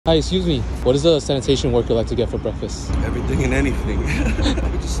Hi, excuse me. What is the sanitation worker like to get for breakfast? Everything and anything.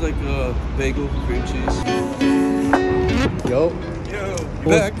 Just like bagel, cream cheese. Yo. Yo, you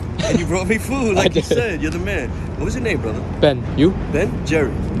back? And you brought me food, like you said. You're the man. What was your name, brother? Ben. You? Ben?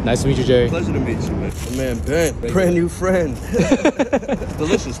 Jerry. Nice to meet you, Jerry. Pleasure to meet you, man. My man, Ben. Brand new friend.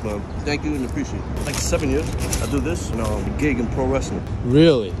 Delicious, man. Thank you and appreciate it. Like 7 years, I do this and gig in pro wrestling.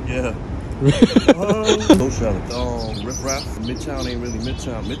 Really? Yeah. No Charlotte. Rip Rap. Midtown ain't really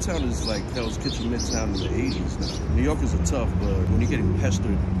Midtown. Midtown is like Hell's Kitchen Midtown in the 80s now. New Yorkers are tough, but when you're getting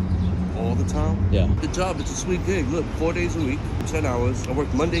pestered all the time, yeah. The job, it's a sweet gig. Look, 4 days a week, 10 hours. I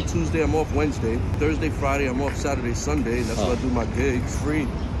work Monday, Tuesday, I'm off Wednesday. Thursday, Friday, I'm off Saturday, Sunday. That's when I do my gigs. Free.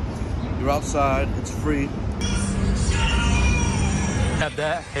 You're outside, it's free. Have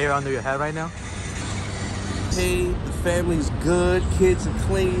that hair under your head right now? Hey, the family's good, kids are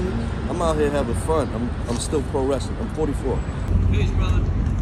clean. I'm out here having fun. I'm still pro wrestling. I'm 44. Peace, brother.